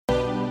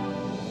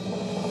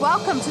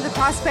Welcome to the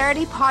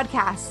Prosperity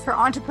Podcast for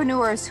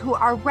entrepreneurs who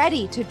are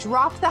ready to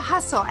drop the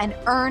hustle and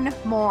earn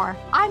more.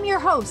 I'm your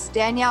host,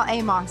 Danielle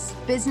Amos,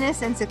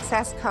 business and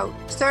success coach,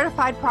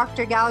 certified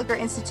Proctor Gallagher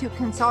Institute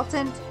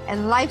consultant,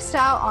 and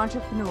lifestyle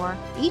entrepreneur.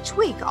 Each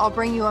week, I'll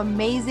bring you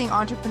amazing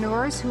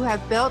entrepreneurs who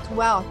have built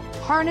wealth,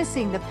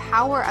 harnessing the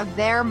power of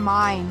their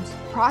mind.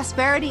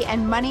 Prosperity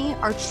and money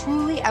are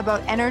truly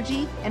about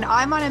energy, and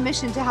I'm on a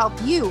mission to help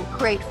you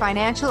create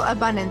financial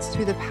abundance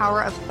through the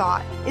power of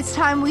thought. It's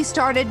time we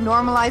started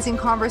normalizing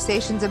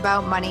conversations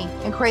about money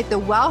and create the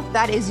wealth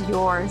that is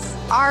yours.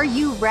 Are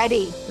you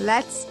ready?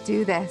 Let's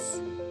do this.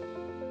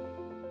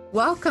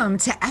 Welcome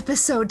to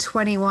episode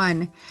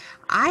 21.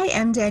 I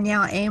am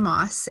Danielle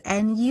Amos,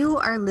 and you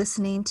are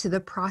listening to the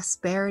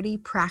Prosperity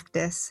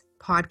Practice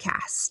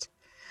Podcast,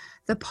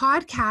 the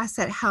podcast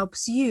that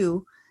helps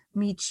you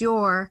meet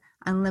your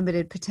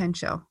unlimited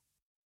potential.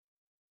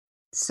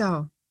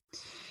 So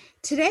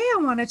today I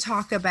want to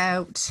talk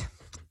about,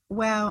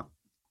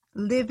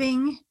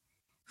 living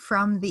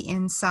from the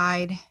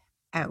inside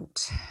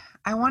out.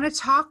 I want to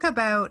talk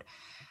about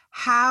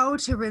how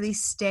to really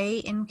stay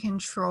in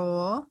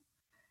control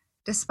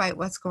despite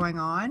what's going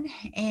on.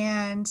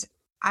 And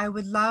I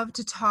would love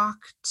to talk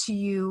to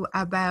you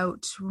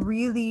about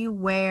really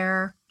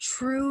where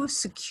true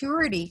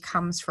security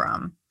comes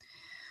from.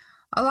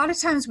 A lot of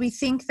times we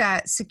think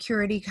that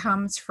security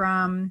comes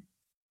from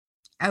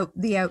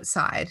the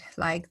outside,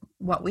 like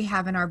what we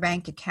have in our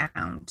bank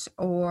account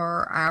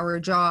or our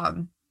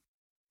job.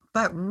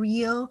 But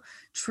real,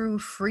 true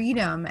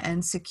freedom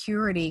and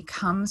security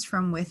comes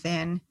from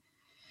within.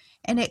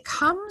 And it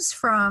comes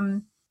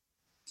from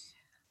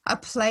a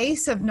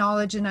place of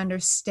knowledge and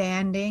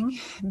understanding,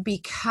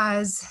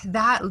 because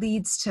that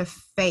leads to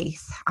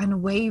faith,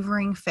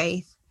 unwavering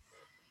faith.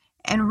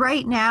 And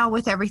right now,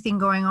 with everything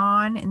going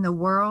on in the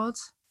world,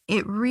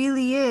 it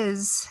really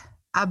is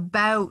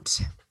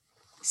about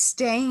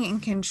staying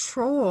in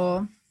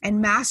control and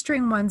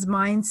mastering one's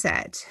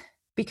mindset.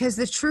 Because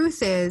the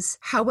truth is,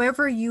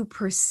 however you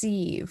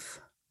perceive,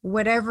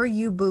 whatever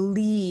you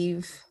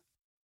believe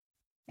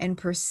and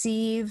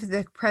perceive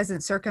the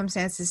present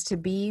circumstances to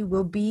be,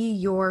 will be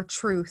your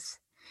truth.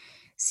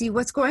 See,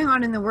 what's going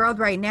on in the world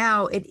right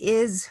now, it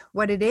is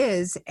what it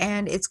is,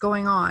 and it's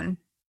going on.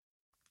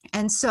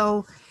 And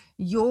so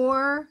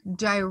your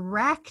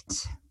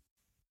direct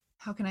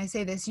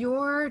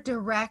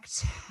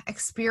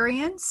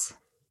experience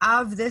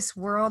of this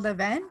world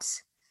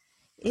event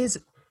is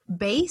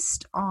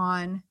based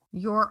on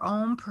your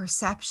own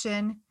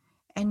perception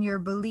and your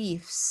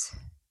beliefs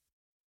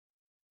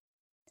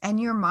and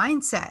your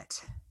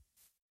mindset.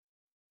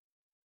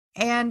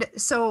 And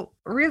so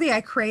really,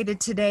 I created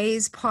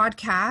today's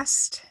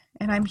podcast,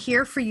 and I'm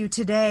here for you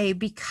today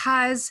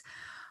because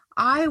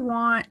I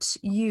want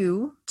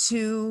you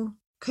to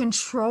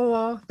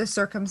control the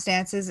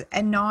circumstances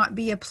and not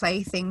be a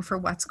plaything for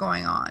what's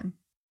going on.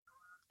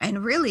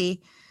 And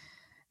really,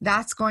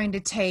 that's going to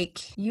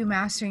take you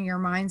mastering your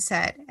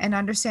mindset and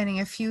understanding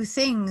a few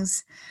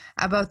things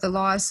about the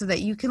laws so that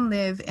you can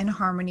live in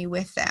harmony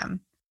with them.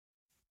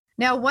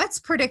 Now, what's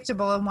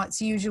predictable and what's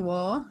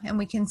usual, and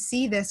we can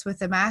see this with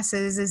the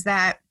masses, is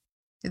that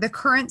the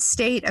current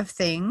state of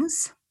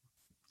things,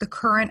 the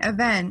current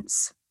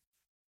events,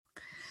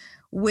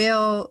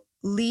 will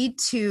lead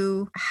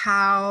to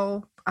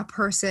how a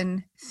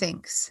person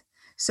thinks.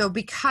 So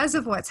because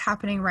of what's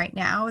happening right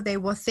now, they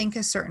will think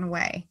a certain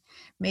way.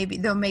 Maybe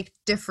they'll make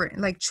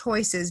different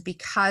choices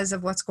because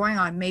of what's going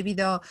on. Maybe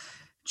they'll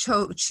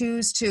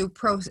choose to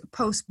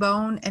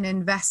postpone an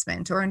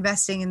investment or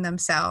investing in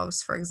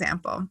themselves, for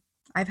example.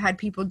 I've had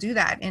people do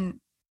that, and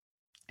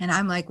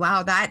I'm like,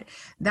 wow,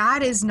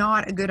 that is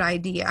not a good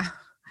idea.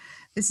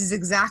 This is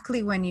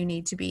exactly when you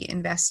need to be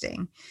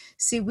investing.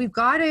 See, we've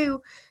got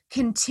to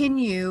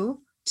continue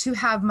to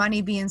have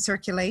money be in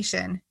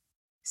circulation.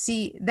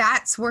 See,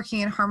 that's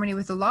working in harmony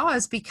with the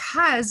laws,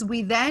 because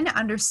we then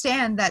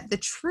understand that the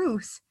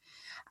truth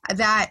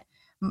that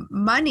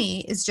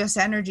money is just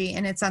energy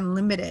and it's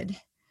unlimited.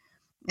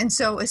 And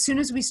so as soon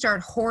as we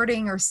start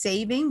hoarding or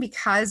saving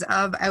because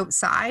of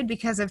outside,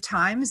 because of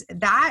times,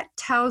 that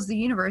tells the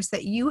universe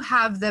that you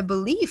have the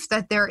belief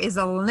that there is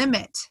a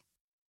limit,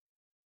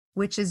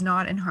 which is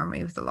not in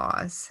harmony with the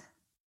laws.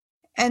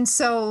 And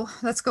so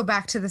let's go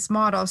back to this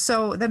model.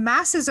 So the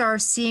masses are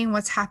seeing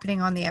what's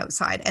happening on the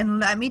outside. And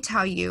let me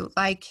tell you,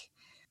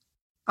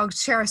 I'll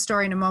share a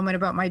story in a moment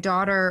about my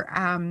daughter.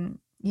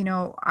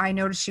 I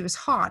noticed she was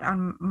hot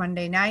on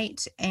Monday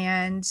night,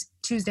 and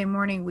Tuesday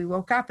morning we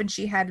woke up and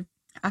she had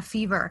a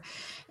fever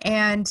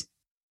and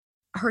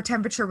her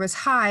temperature was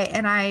high.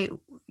 And I,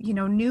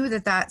 knew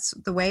that that's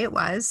the way it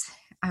was.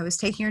 I was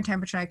taking her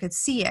temperature, I could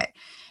see it.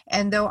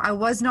 And though I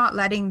was not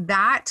letting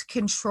that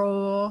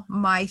control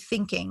my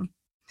thinking,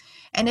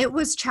 and it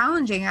was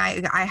challenging.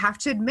 I have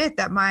to admit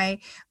that my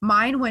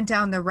mind went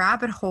down the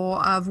rabbit hole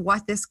of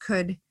what this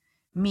could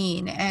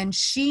mean. And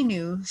she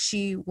knew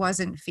she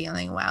wasn't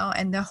feeling well.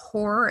 And the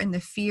horror and the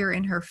fear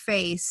in her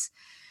face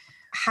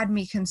had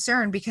me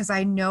concerned because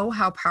I know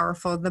how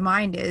powerful the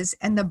mind is,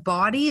 and the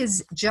body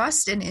is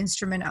just an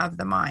instrument of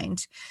the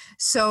mind.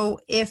 So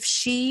if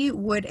she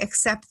would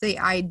accept the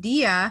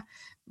idea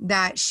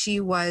that she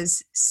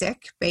was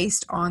sick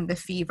based on the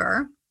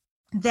fever,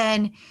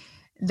 then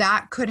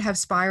that could have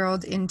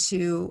spiraled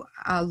into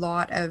a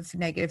lot of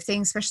negative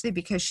things, especially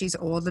because she's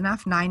old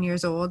enough, 9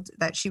 years old,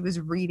 that she was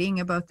reading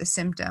about the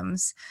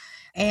symptoms.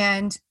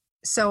 And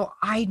so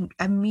I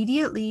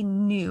immediately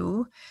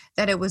knew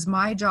that it was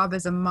my job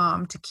as a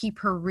mom to keep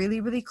her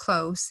really, really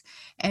close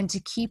and to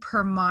keep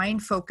her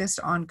mind focused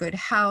on good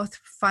health,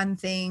 fun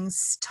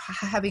things,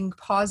 having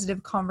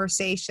positive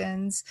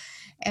conversations.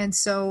 And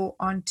so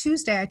on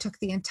Tuesday, I took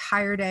the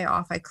entire day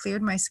off. I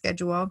cleared my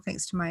schedule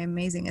thanks to my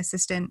amazing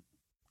assistant.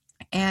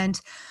 And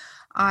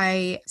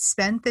I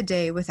spent the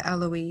day with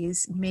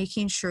Eloise,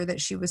 making sure that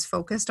she was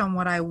focused on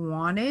what I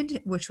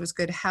wanted, which was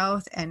good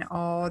health and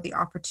all the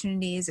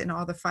opportunities and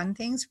all the fun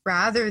things,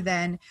 rather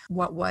than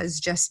what was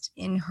just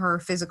in her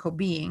physical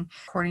being,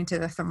 according to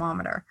the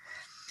thermometer.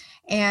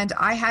 And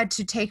I had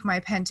to take my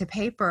pen to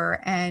paper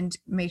and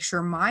make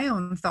sure my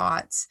own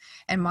thoughts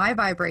and my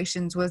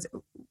vibrations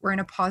were in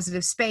a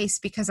positive space,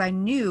 because I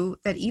knew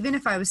that even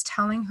if I was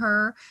telling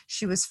her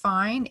she was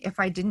fine, if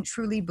I didn't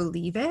truly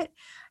believe it,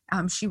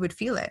 she would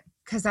feel it,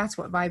 because that's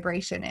what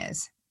vibration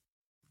is.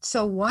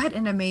 So what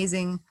an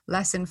amazing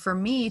lesson for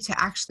me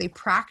to actually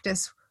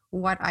practice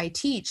what I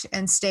teach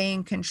and stay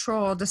in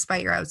control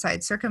despite your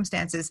outside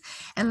circumstances.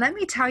 And let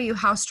me tell you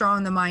how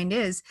strong the mind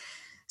is.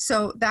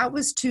 So that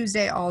was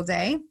Tuesday all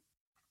day.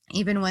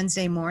 Even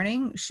Wednesday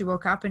morning, she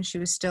woke up and she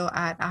was still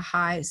at a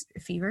high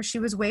fever. She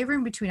was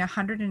wavering between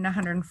 100 and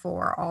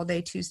 104 all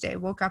day Tuesday.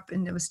 Woke up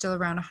and it was still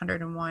around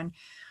 101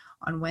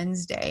 on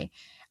Wednesday.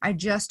 I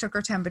just took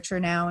her temperature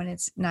now and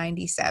it's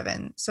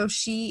 97. So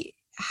she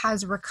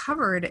has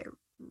recovered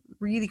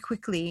really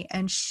quickly,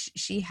 and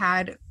she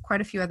had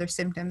quite a few other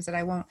symptoms that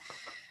I won't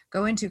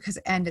go into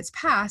and it's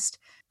past.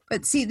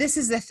 But see, this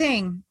is the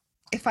thing.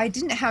 If I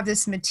didn't have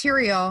this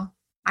material,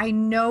 I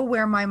know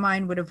where my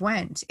mind would have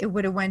went. It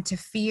would have went to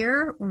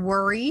fear,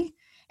 worry,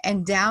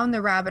 and down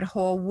the rabbit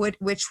hole,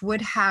 which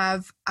would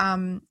have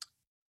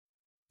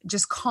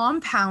just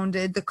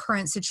compounded the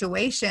current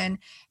situation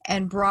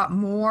and brought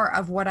more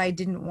of what I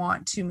didn't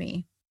want to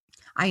me.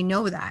 I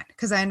know that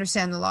because I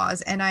understand the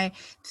laws, and I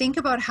think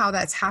about how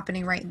that's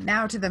happening right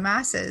now to the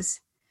masses.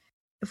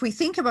 If we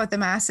think about the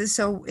masses,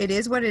 so it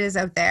is what it is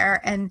out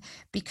there, and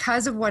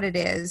because of what it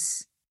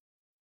is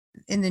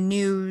in the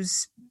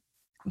news,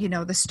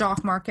 the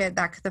stock market,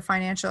 the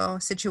financial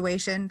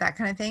situation, that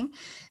kind of thing,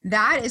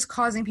 that is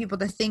causing people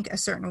to think a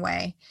certain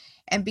way.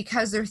 And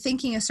because they're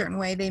thinking a certain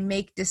way, they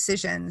make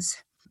decisions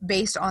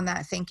based on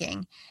that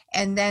thinking.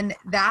 And then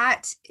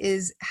that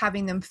is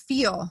having them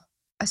feel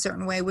a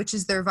certain way, which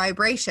is their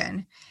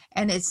vibration.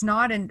 And it's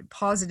not a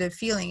positive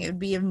feeling. It would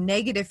be a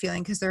negative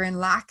feeling because they're in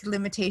lack,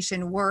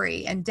 limitation,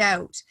 worry, and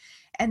doubt.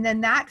 And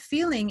then that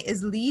feeling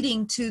is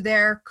leading to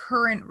their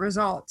current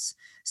results.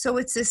 So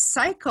it's this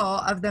cycle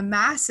of the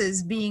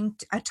masses being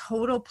a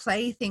total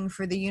plaything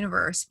for the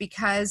universe,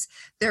 because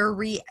they're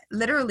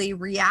literally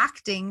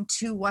reacting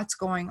to what's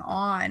going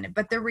on,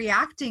 but they're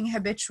reacting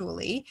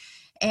habitually,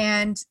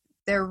 and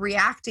they're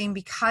reacting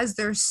because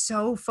they're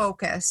so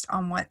focused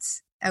on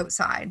what's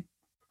outside.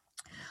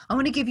 I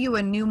want to give you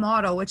a new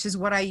model, which is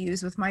what I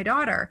use with my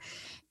daughter.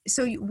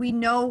 So we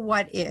know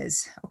what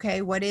is,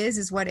 okay? What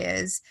is what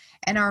is,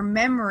 and our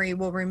memory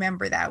will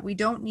remember that. We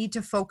don't need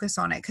to focus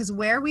on it, because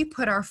where we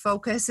put our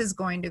focus is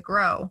going to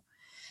grow.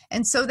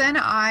 And so then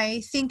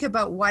I think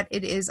about what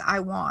it is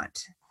I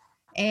want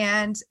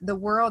and the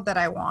world that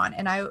I want,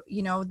 and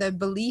the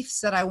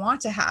beliefs that I want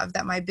to have,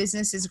 that my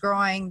business is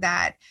growing,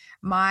 that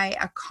my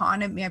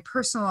economy, my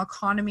personal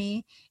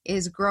economy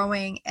is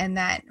growing, and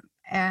that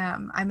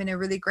I'm in a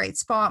really great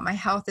spot. My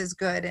health is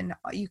good, and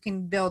you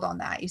can build on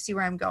that. You see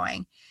where I'm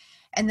going.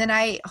 And then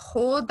I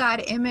hold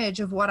that image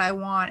of what I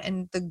want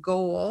and the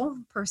goal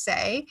per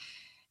se,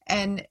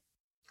 and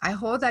I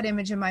hold that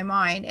image in my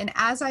mind. And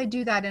as I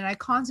do that and I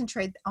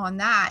concentrate on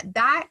that,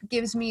 that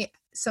gives me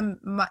some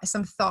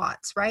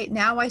thoughts. Right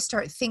now I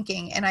start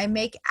thinking, and I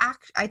make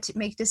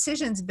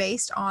decisions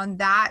based on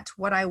that,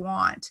 what I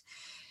want,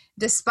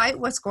 despite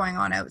what's going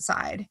on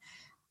outside.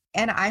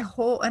 And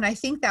I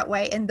think that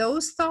way, and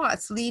those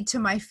thoughts lead to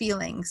my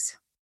feelings,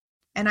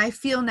 and I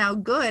feel now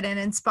good and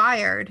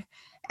inspired.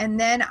 And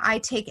then I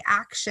take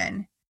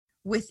action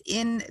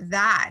within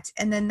that,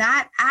 and then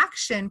that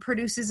action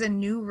produces a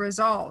new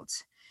result.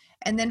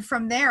 And then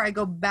from there, I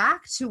go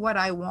back to what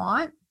I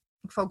want,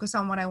 focus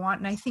on what I want,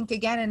 and I think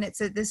again, and it's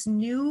this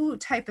new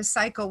type of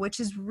cycle, which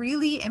is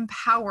really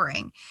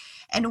empowering.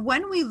 And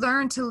when we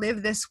learn to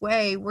live this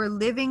way, we're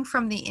living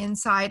from the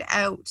inside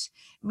out,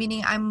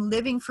 meaning I'm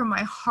living from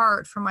my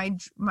heart, from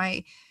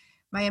my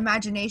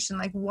imagination,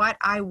 like what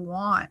I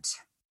want.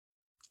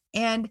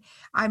 And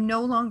I'm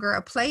no longer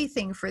a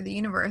plaything for the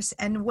universe.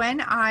 And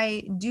when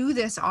I do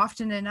this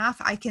often enough,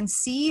 I can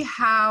see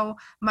how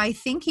my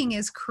thinking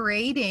is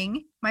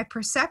creating, my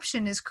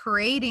perception is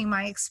creating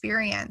my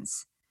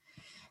experience.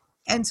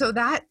 And so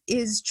that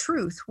is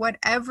truth.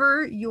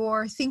 Whatever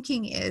your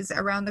thinking is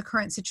around the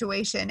current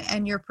situation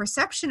and your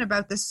perception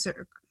about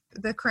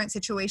the current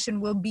situation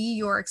will be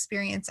your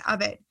experience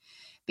of it,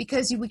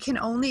 because we can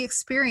only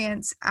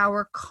experience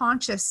our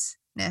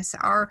consciousness.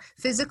 Our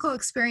physical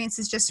experience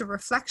is just a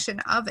reflection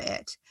of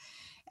it.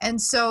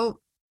 And so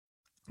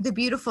the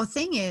beautiful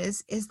thing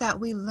is that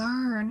we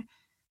learn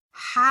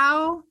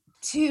how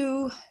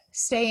to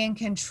stay in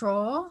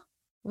control.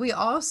 We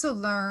also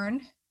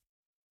learn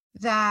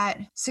that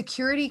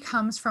security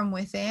comes from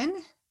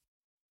within,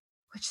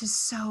 which is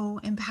so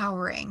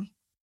empowering.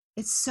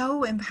 It's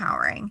so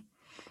empowering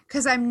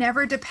because I'm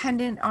never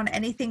dependent on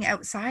anything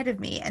outside of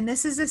me. And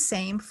this is the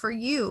same for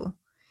you.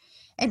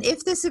 And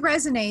if this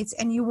resonates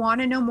and you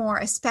want to know more,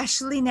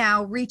 especially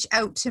now, reach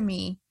out to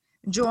me.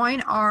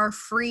 Join our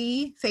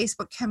free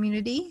Facebook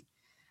community.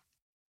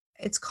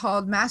 It's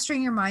called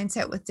Mastering Your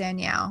Mindset with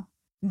Danielle.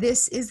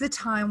 This is the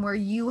time where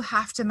you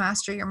have to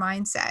master your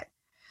mindset.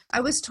 I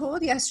was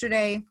told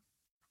yesterday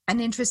an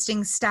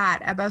interesting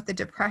stat about the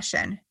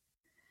depression.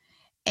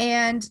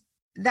 And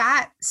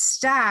that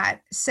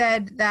stat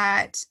said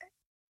that,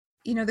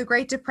 the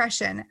Great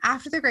Depression,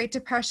 after the Great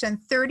Depression,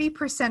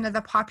 30% of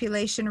the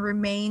population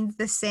remained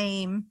the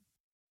same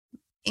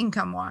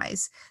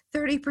income-wise.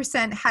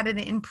 30% had an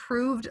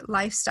improved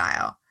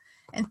lifestyle,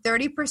 and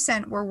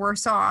 30% were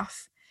worse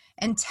off,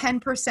 and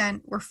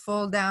 10% were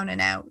full down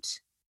and out.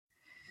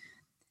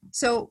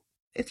 So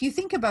if you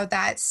think about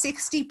that,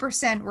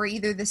 60% were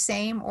either the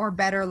same or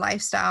better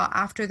lifestyle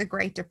after the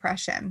Great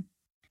Depression.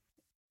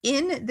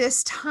 In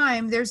this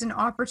time, there's an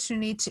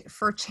opportunity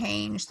for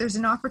change. There's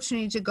an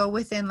opportunity to go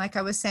within, like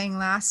I was saying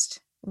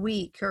last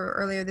week or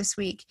earlier this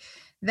week,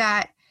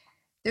 that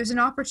there's an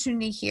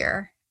opportunity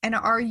here. And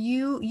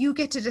you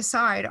get to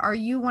decide, are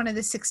you one of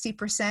the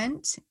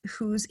 60%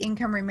 whose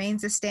income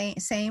remains the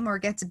same or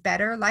gets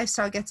better,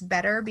 lifestyle gets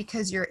better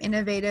because you're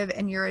innovative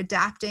and you're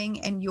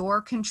adapting and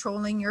you're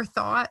controlling your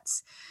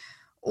thoughts?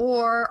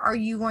 Or are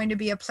you going to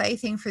be a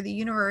plaything for the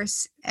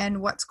universe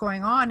and what's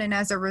going on, and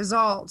as a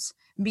result,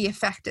 be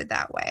affected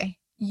that way?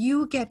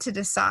 You get to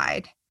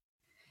decide.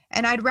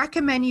 And I'd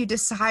recommend you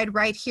decide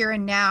right here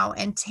and now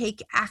and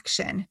take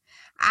action.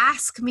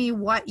 Ask me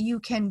what you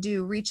can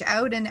do. Reach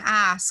out and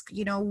ask,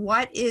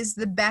 what is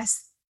the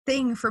best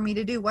thing for me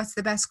to do? What's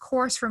the best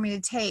course for me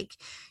to take?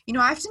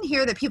 I often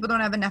hear that people don't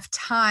have enough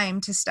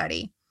time to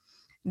study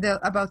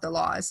about the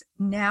laws.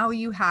 Now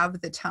you have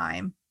the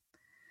time.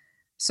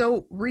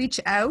 So reach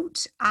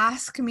out,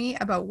 ask me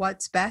about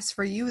what's best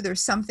for you.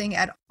 There's something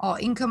at all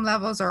income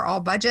levels or all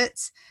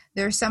budgets.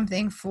 There's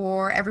something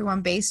for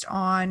everyone based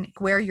on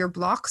where your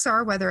blocks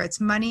are, whether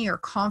it's money or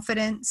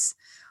confidence,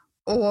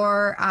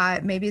 or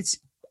maybe it's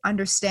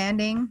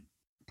understanding.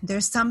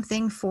 There's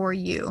something for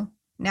you.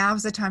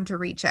 Now's the time to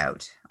reach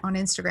out on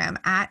Instagram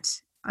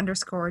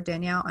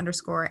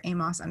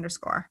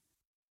 @_Danielle_Amos_.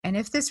 And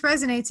if this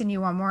resonates and you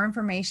want more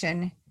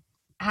information,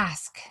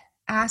 ask.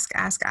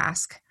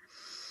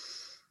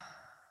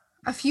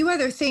 A few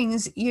other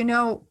things,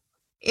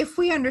 if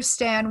we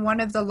understand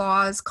one of the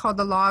laws called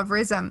the law of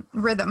rhythm,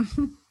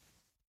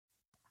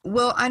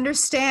 we'll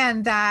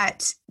understand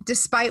that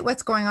despite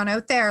what's going on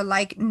out there,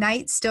 like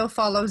night still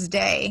follows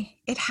day.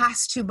 It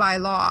has to by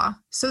law.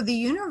 So the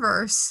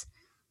universe,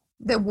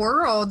 the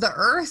world, the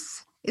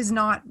earth is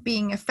not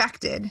being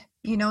affected.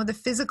 The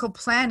physical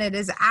planet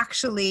is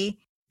actually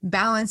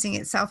balancing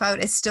itself out.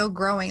 It's still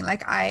growing.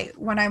 Like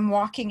when I'm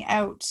walking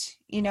out,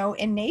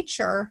 in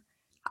nature,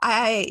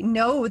 I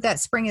know that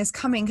spring is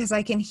coming because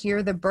I can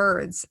hear the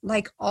birds,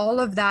 like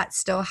all of that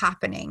still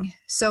happening.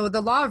 So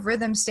the law of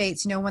rhythm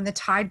states, when the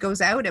tide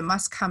goes out, it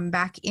must come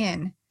back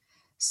in.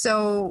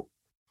 So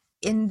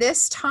in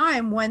this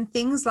time, when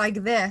things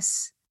like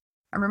this,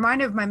 I'm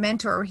reminded of my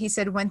mentor, he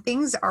said, when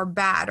things are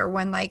bad or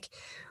when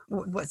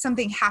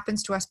something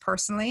happens to us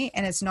personally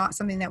and it's not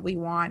something that we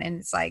want, and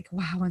it's like,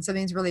 wow, when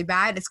something's really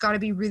bad, it's got to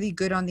be really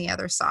good on the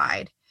other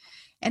side.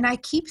 And I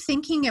keep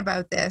thinking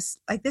about this,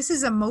 like this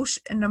is an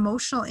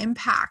emotional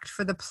impact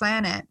for the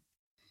planet,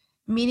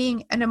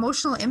 meaning an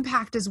emotional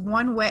impact is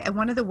one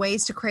of the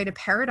ways to create a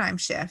paradigm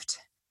shift.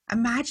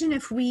 Imagine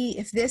if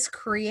this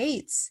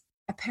creates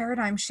a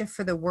paradigm shift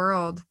for the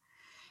world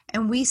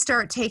and we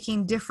start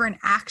taking different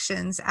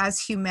actions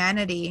as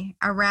humanity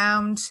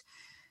around,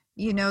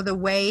 the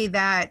way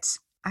that,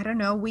 I don't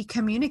know, we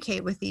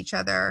communicate with each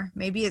other.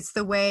 Maybe it's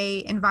the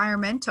way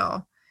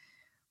environmental.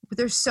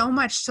 There's so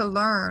much to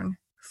learn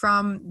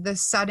from the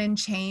sudden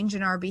change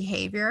in our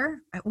behavior.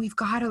 We've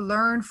got to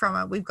learn from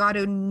it. We've got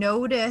to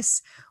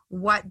notice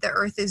what the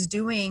earth is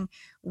doing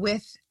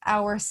with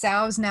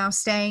ourselves now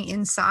staying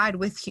inside,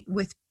 with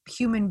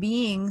human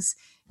beings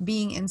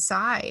being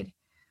inside.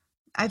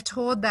 I've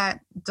told that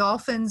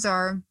dolphins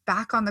are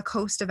back on the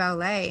coast of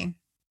LA.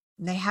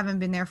 They haven't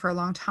been there for a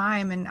long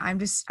time. And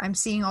I'm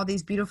seeing all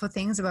these beautiful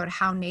things about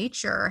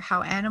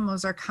how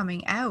animals are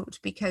coming out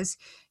because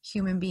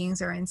human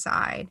beings are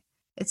inside.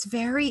 It's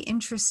very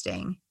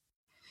interesting.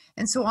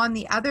 And so on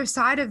the other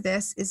side of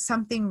this is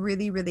something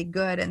really, really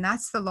good. And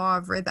that's the law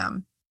of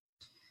rhythm.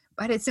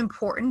 But it's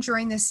important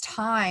during this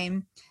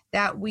time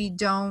that we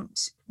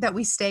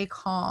stay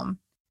calm.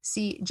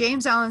 See,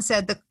 James Allen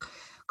said the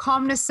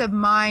calmness of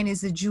mind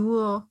is the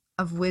jewel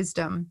of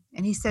wisdom.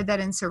 And he said that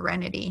in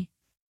Serenity.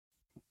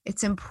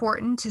 It's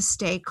important to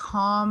stay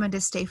calm and to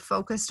stay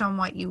focused on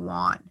what you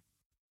want,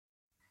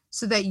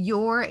 so that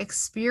your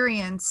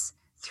experience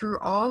through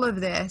all of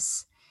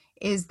this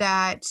is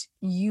that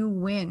you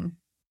win.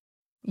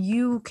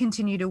 You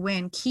continue to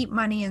win. Keep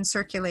money in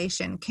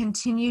circulation.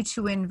 Continue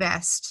to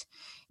invest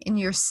in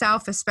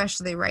yourself,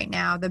 especially right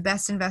now, the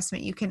best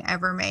investment you can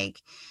ever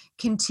make.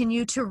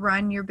 Continue to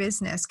run your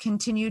business.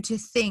 Continue to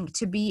think,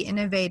 to be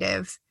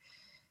innovative.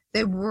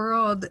 The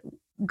world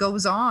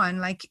goes on,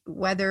 like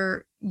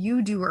whether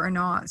you do or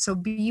not. So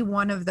be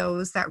one of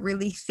those that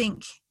really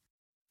think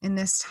in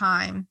this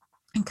time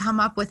and come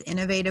up with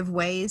innovative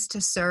ways to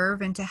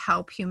serve and to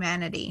help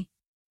humanity.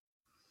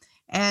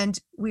 And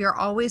we are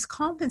always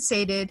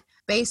compensated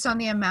based on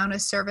the amount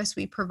of service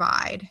we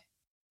provide.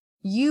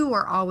 You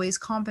are always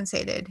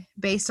compensated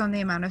based on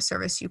the amount of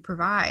service you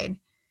provide.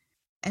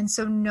 And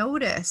so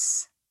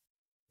notice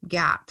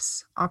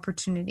gaps,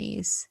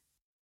 opportunities,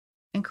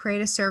 and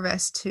create a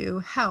service to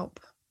help.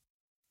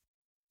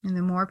 And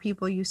the more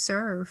people you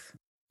serve,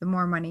 the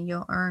more money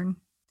you'll earn.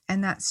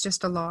 And that's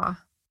just a law.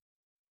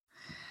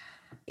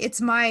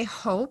 It's my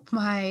hope,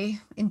 my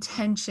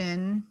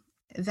intention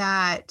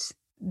that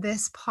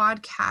this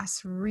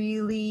podcast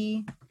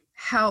really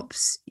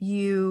helps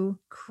you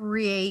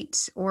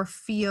create or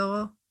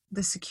feel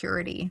the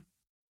security.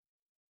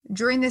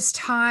 During this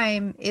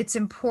time, it's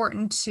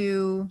important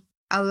to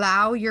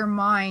allow your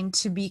mind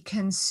to be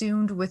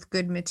consumed with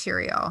good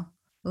material.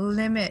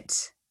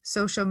 Limit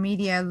social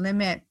media,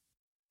 limit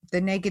the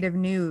negative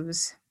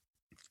news,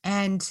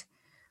 and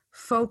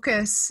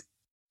focus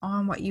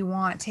on what you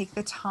want. Take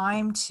the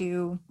time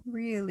to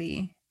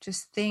really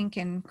just think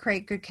and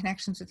create good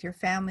connections with your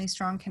family,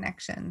 strong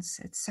connections.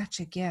 It's such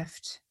a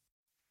gift.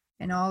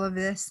 In all of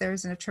this,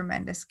 there's a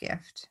tremendous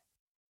gift.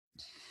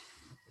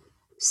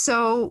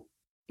 So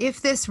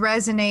if this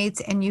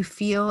resonates and you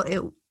feel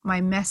it,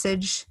 my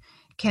message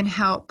can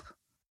help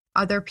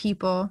other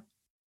people,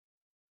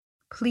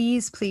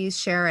 please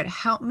share it.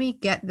 Help me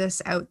get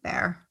this out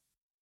there.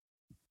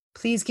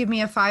 Please give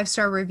me a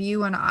 5-star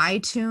review on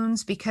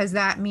iTunes, because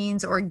that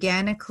means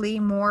organically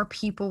more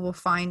people will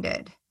find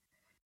it.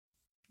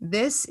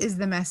 This is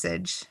the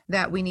message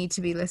that we need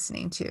to be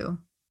listening to.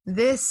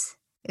 This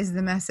is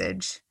the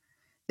message.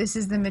 This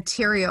is the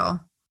material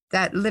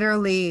that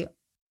literally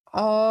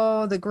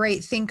all the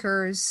great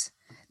thinkers,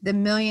 the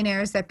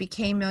millionaires that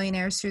became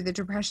millionaires through the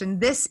Depression,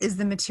 this is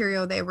the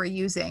material they were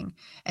using.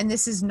 And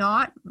this is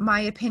not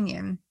my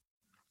opinion.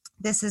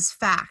 This is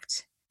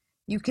fact.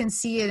 You can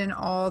see it in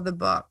all the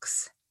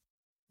books.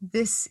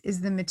 This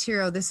is the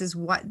material. This is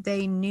what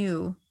they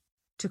knew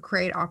to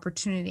create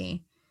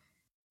opportunity.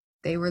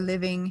 They were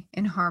living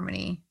in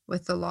harmony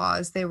with the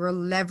laws. They were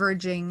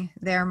leveraging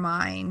their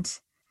mind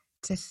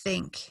to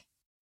think,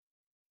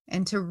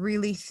 and to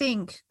really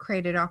think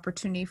created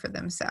opportunity for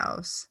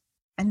themselves.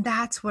 And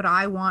that's what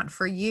I want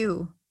for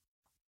you.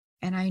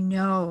 And I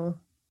know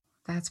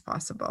that's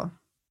possible.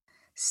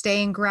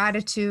 Stay in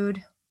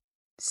gratitude,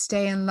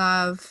 stay in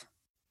love,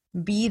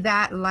 be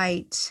that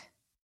light,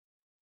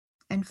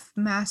 and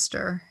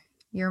master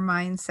your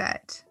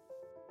mindset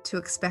to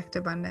expect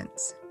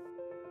abundance.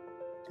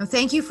 Well,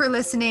 thank you for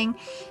listening.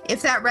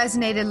 If that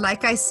resonated,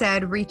 like I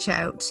said, reach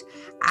out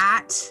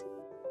at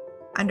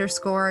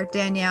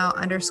 _Danielle_Amos_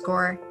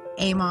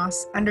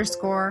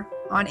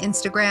 on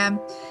Instagram.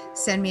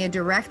 Send me a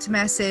direct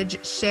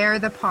message, share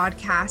the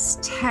podcast,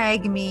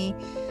 tag me.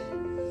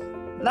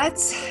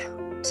 Let's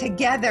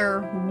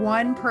together,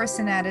 one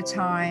person at a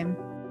time,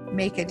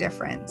 make a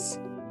difference.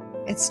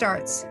 It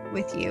starts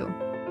with you.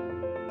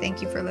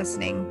 Thank you for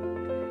listening.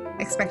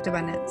 Expect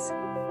abundance.